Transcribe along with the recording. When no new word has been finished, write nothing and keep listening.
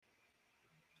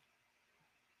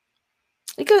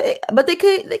but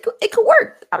it could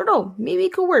work. I don't know. Maybe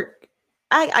it could work.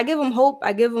 I give them hope.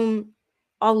 I give them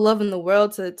all love in the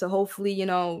world to hopefully,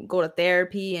 go to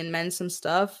therapy and mend some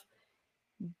stuff.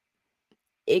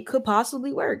 It could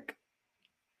possibly work.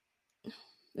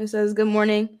 It says, good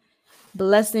morning.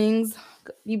 Blessings.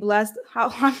 Be blessed. How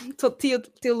Tio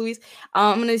Luis.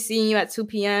 I'm gonna see you at 2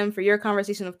 p.m. for your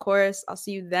conversation, of course. I'll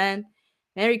see you then.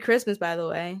 Merry Christmas, by the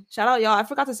way. Shout out, y'all. I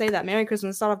forgot to say that. Merry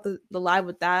Christmas. Start off the live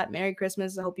with that. Merry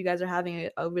Christmas. I hope you guys are having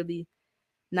a really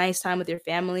nice time with your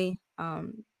family.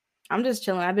 I'm just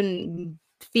chilling. I've been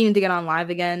feeling to get on live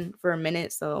again for a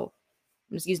minute, so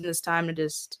I'm just using this time to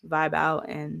just vibe out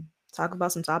and talk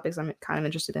about some topics I'm kind of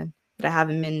interested in that I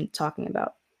haven't been talking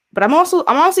about. But I'm also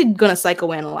gonna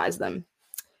psychoanalyze them.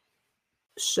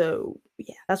 So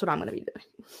yeah, that's what I'm gonna be doing.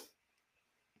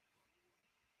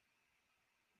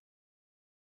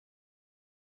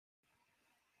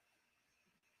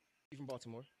 You from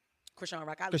Baltimore? Chrisean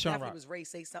Rock. I definitely was ready to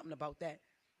say something about that.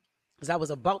 Because I was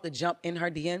about to jump in her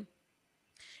DM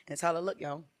and tell her, look,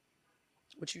 yo,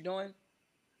 what you doing?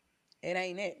 It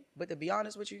ain't it. But to be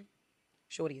honest with you,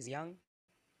 Shorty is young.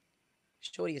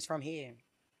 Shorty is from here.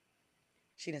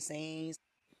 She done seen,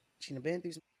 she done been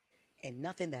through some, and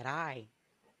nothing that I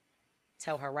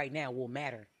tell her right now will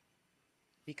matter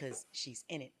because she's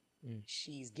in it.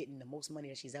 She's getting the most money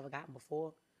that she's ever gotten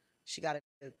before. She got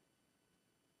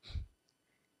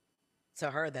to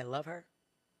her that love her,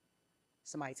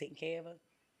 somebody taking care of her.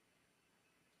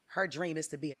 Her dream is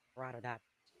to be a ride or die.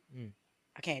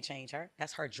 I can't change her.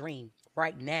 That's her dream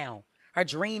right now. Her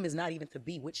dream is not even to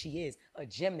be what she is, a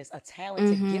gymnast, a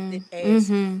talented, gifted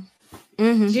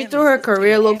ass. She threw her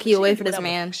career low-key away for this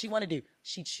man. She want to do.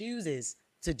 She chooses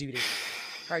to do this.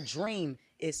 Her dream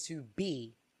is to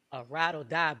be a ride or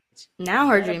die bitch. Now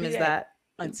her dream is that.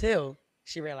 Until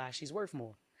she realized she's worth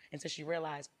more. Until she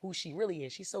realized who she really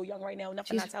is. She's so young right now.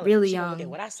 Nothing I tell her. Really she young. Look at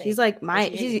what I say. She's like I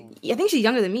think she's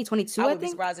younger than me, 22, I would think. be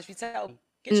surprised if she tell me.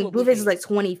 Blueface is like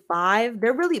 25.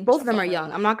 They're really, both of them are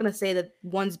young. I'm not going to say that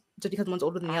one's, just because one's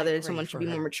older than the other, someone should be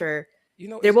more mature.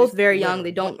 They're both very young.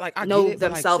 They don't know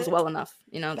themselves well enough,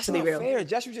 that's to be real. Fair.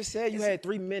 Jess, you just said you had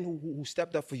 3 men who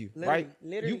stepped up for you, right?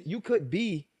 Literally. You could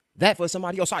be that for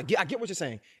somebody else. So I get what you're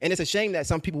saying. And it's a shame that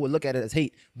some people would look at it as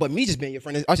hate. But me just being your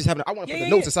friend, I want to put the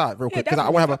notes aside real quick because I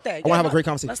want to have a great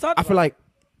conversation. I feel like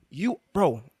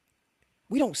bro,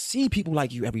 we don't see people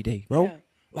like you every day, bro.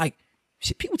 Like,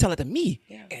 shit, people tell it to me,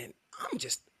 and I'm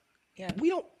just, we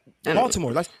don't.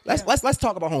 Baltimore. Let's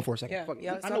talk about home for a second.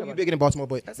 I know you're bigger than Baltimore,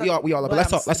 but we all. But let's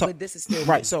talk. But this is still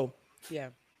right. So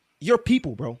your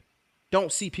people, bro,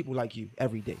 don't see people like you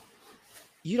every day.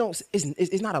 You don't.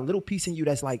 It's not a little piece in you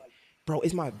that's like, bro.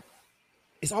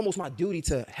 It's almost my duty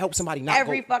to help somebody not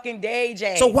every fucking day,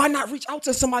 Jay. So why not reach out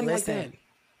to somebody like that?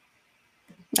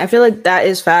 I feel like that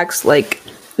is facts. Like,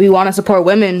 we want to support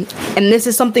women, and this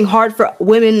is something hard for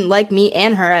women like me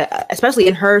and her, especially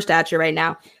in her stature right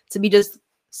now, to be just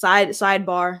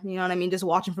sidebar. You know what I mean? Just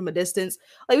watching from a distance.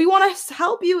 Like, we want to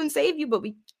help you and save you, but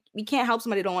we can't help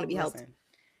somebody who don't want to be helped.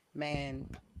 Man,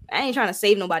 I ain't trying to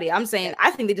save nobody. I'm saying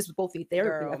I think they just both need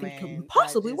therapy. I think it could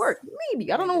possibly work.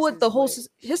 Maybe. I don't know what the whole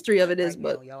history of it is,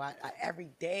 but I every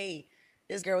day.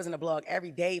 This girl was in the blog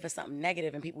every day for something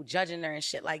negative and people judging her and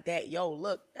shit like that. Yo,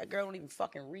 look, that girl don't even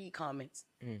fucking read comments.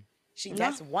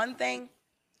 That's one thing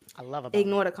I love about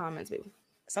ignore the comments, baby.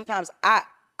 Sometimes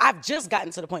I've just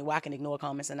gotten to the point where I can ignore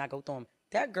comments and not go through them.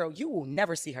 That girl, you will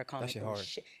never see her comment.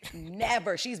 Shit.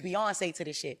 Never. She's Beyonce to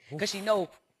this shit. Because she know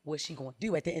what she gonna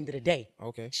do at the end of the day.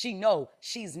 Okay. She know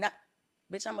she's not.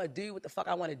 Bitch, I'm gonna do what the fuck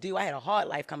I want to do. I had a hard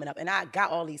life coming up and I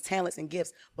got all these talents and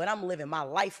gifts, but I'm living my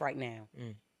life right now.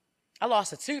 I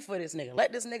lost a tooth for this nigga.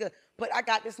 Let this nigga, but I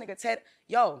got this nigga Ted.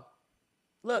 Yo,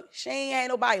 look, she ain't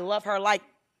nobody love her like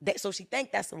that. So she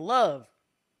think that's love.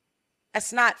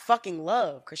 That's not fucking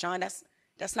love, Chrisean.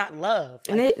 That's not love.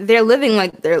 Like, and they're living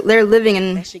like they're living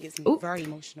in. That shit gets me very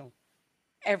emotional.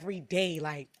 Every day,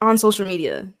 like on social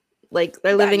media, like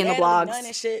they're living in the blogs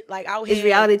and shit, like out here. It's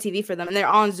reality TV for them, and they're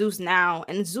on Zeus now.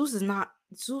 And Zeus is not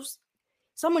Zeus.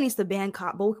 Someone needs to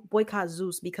boycott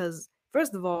Zeus because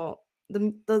first of all,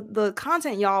 the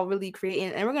content y'all really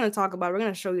creating, and we're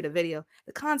gonna show you the video.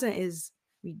 The content is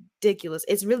ridiculous.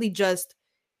 It's really just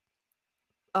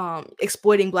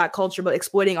exploiting Black culture, but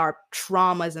exploiting our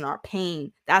traumas and our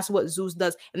pain. That's what Zeus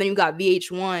does. And then you got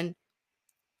VH1.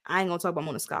 I ain't gonna talk about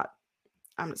Mona Scott.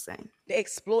 I'm just saying. They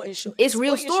exploiting. It's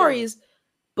real stories,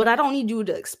 but I don't need you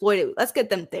to exploit it. Let's get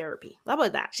them therapy. How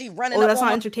about that? She running. Oh, that's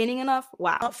not entertaining enough.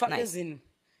 Wow, motherfuckers and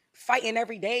fighting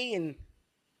every day and.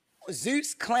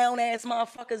 Zeus clown ass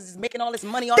motherfuckers is making all this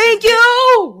money off. Thank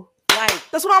you. Like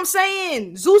that's what I'm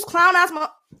saying. Zeus clown ass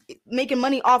making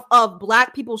money off of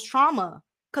Black people's trauma.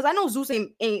 Because I know Zeus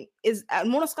is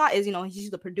Mona Scott is, she's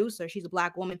the producer. She's a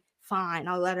Black woman. Fine,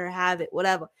 I'll let her have it,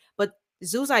 whatever. But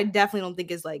Zeus, I definitely don't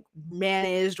think is like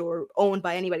managed or owned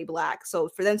by anybody Black. So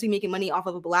for them to be making money off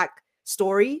of a Black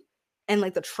story and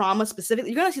like the trauma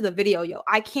specifically, you're gonna see the video, yo.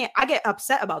 I get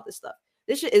upset about this stuff.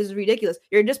 This shit is ridiculous.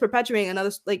 You're just perpetuating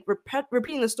another, like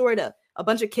repeating the story to a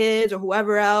bunch of kids or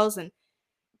whoever else, and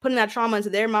putting that trauma into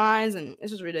their minds, and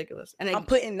it's just ridiculous. And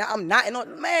I'm not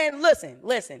on. Man,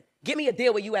 listen. Get me a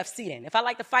deal with UFC then. If I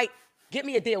like to fight, get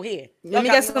me a deal here. Let me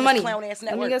get some money.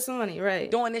 Let me get some money,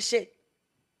 right? Doing this shit,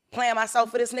 playing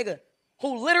myself for this nigga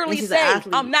who literally said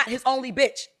I'm not his only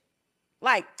bitch.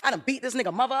 Like, I done beat this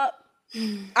nigga mother up.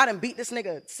 I done beat this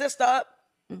nigga sister up.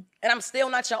 And I'm still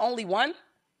not your only one.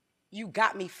 You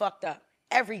got me fucked up.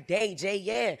 Every day, Jay,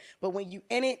 yeah. But when you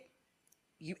in it,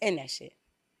 you in that shit.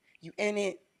 You in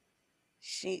it.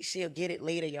 She'll get it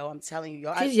later, yo. I'm telling you,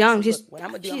 yo. She's young. Look, what I'm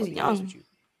gonna do, I'm gonna be honest with you.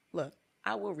 Look,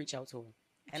 I will reach out to her.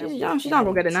 And she's young. She's not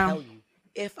gonna get it now. Tell you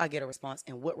if I get a response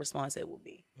and what response it will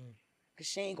be. Cause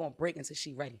she ain't gonna break until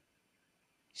she ready.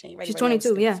 She ain't ready. She's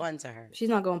 22. Yeah. Fun to her. She's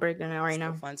not gonna break now right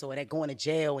now. Fun to her. They're going to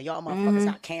jail and y'all motherfuckers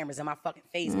got cameras in my fucking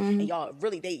face and y'all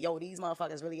really these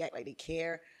motherfuckers really act like they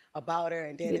care about her.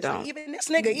 And then it's like, even this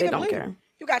nigga, even don't care.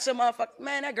 You got your motherfucker,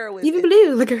 man. That girl was even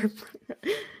believe the girl.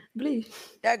 Believe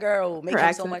that girl make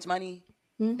him so much money.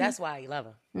 That's why he love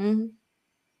her.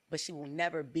 But she will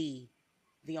never be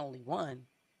the only one.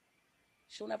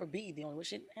 She'll never be the only one.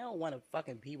 I don't want to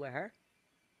fucking be with her.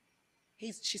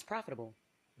 She's profitable.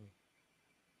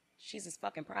 She's his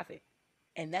fucking profit.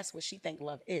 And that's what she think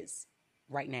love is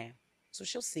right now. So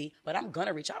she'll see. But I'm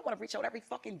gonna reach out. I want to reach out every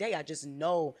fucking day. I just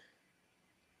know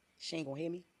she ain't gonna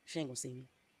hear me. She ain't gonna see me.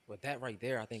 But that right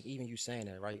there, I think even you saying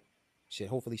that, right? Shit,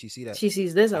 hopefully she see that. She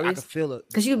sees this at least. I can feel it.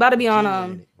 Because she's about to be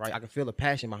on right? I can feel the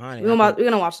passion behind it. We're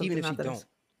gonna watch something even if she after don't. this.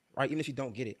 Right? Even if she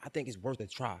don't get it, I think it's worth a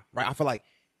try. Right? I feel like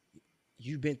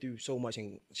you've been through so much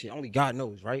and shit, only God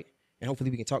knows, right? And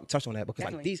hopefully we can touch on that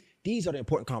because like these are the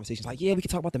important conversations. Like, yeah, we can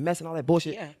talk about the mess and all that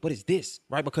bullshit, but it's this,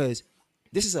 right? Because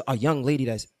this is a young lady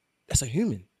that's a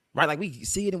human, right? Like we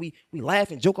see it and we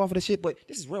laugh and joke off of the shit, but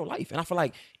this is real life. And I feel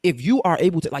like if you are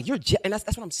able to, like, you're Jess, and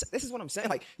that's what this is what I'm saying.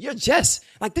 Like, you're Jess,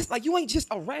 like this, like you ain't just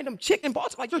a random chick in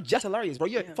Baltimore. Like, you're Jess Hillarious, bro.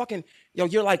 You're fucking,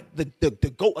 you're like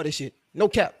the goat of this shit. No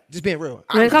cap, just being real.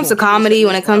 When it comes to comedy,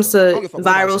 when it comes to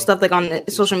viral stuff, like on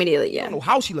social media, like, I don't know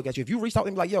how she look at you. If you reach out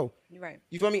and be like, yo, you're right.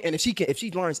 You feel me? And if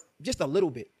she learns just a little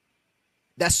bit,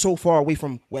 that's so far away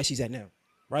from where she's at now,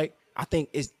 right? I think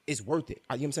it's worth it.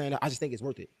 You know what I'm saying? I just think it's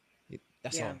worth it.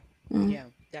 That's all. Yeah,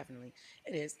 definitely.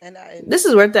 It is. And this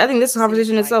is worth it. I think this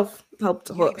conversation itself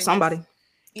helped somebody.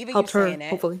 Even helped her, that,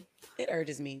 hopefully. It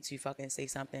urges me to fucking say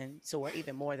something to her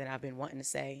even more than I've been wanting to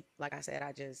say. Like I said,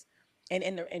 I just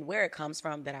and where it comes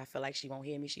from that I feel like she won't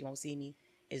hear me, she won't see me,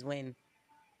 is when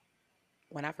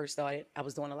I first started, I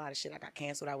was doing a lot of shit. I got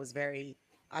canceled. I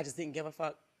just didn't give a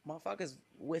fuck. Motherfuckers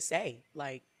would say,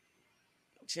 like,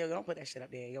 chill, don't put that shit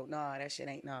up there. Yo, nah, that shit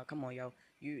ain't, nah, come on, yo.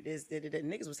 The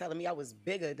niggas was telling me I was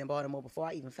bigger than Baltimore before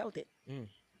I even felt it.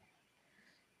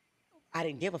 I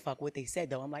didn't give a fuck what they said,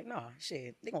 though. I'm like, nah,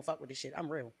 shit, they gonna fuck with this shit. I'm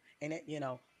real. And, it,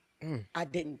 I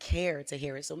didn't care to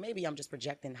hear it. So maybe I'm just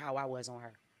projecting how I was on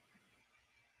her.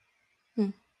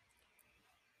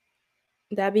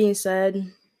 That being said,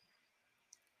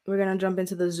 we're going to jump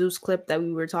into the Zeus clip that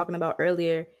we were talking about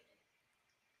earlier.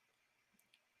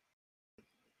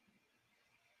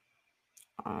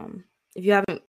 If you haven't